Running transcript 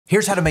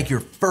Here's how to make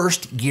your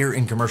first year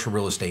in commercial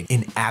real estate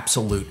an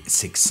absolute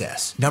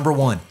success. Number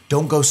one,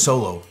 don't go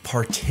solo.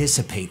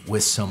 Participate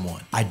with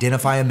someone.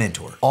 Identify a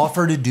mentor.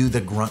 Offer to do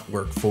the grunt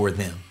work for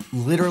them.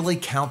 Literally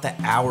count the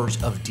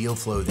hours of deal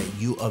flow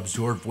that you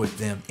absorbed with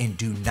them and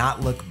do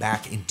not look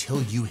back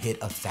until you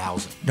hit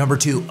 1,000. Number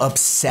two,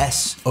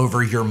 obsess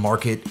over your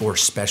market or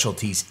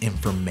specialties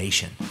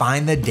information.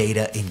 Find the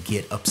data and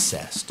get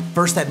obsessed.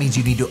 First, that means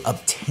you need to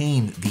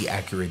obtain the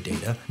accurate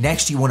data.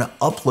 Next, you want to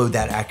upload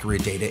that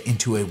accurate data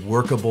into a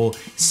workable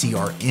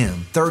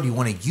CRM. Third, you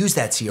want to use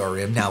that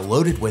CRM now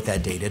loaded with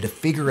that data to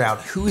figure out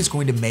who is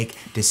going to make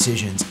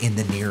decisions in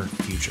the near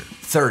future.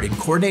 Third, in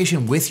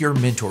coordination with your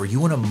mentor, you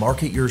want to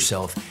market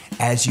yourself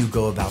as you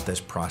go about this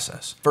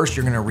process. First,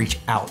 you're going to reach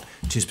out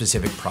to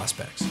specific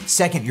prospects.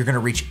 Second, you're going to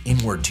reach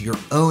inward to your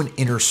own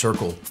inner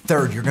circle.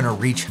 Third, you're going to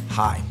reach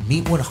high.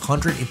 Meet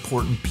 100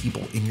 important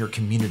people in your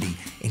community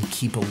and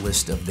keep a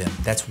list of them.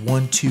 That's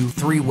 1, 2,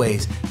 3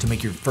 ways to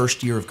make your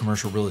first year of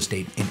commercial real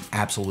estate an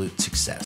absolute success.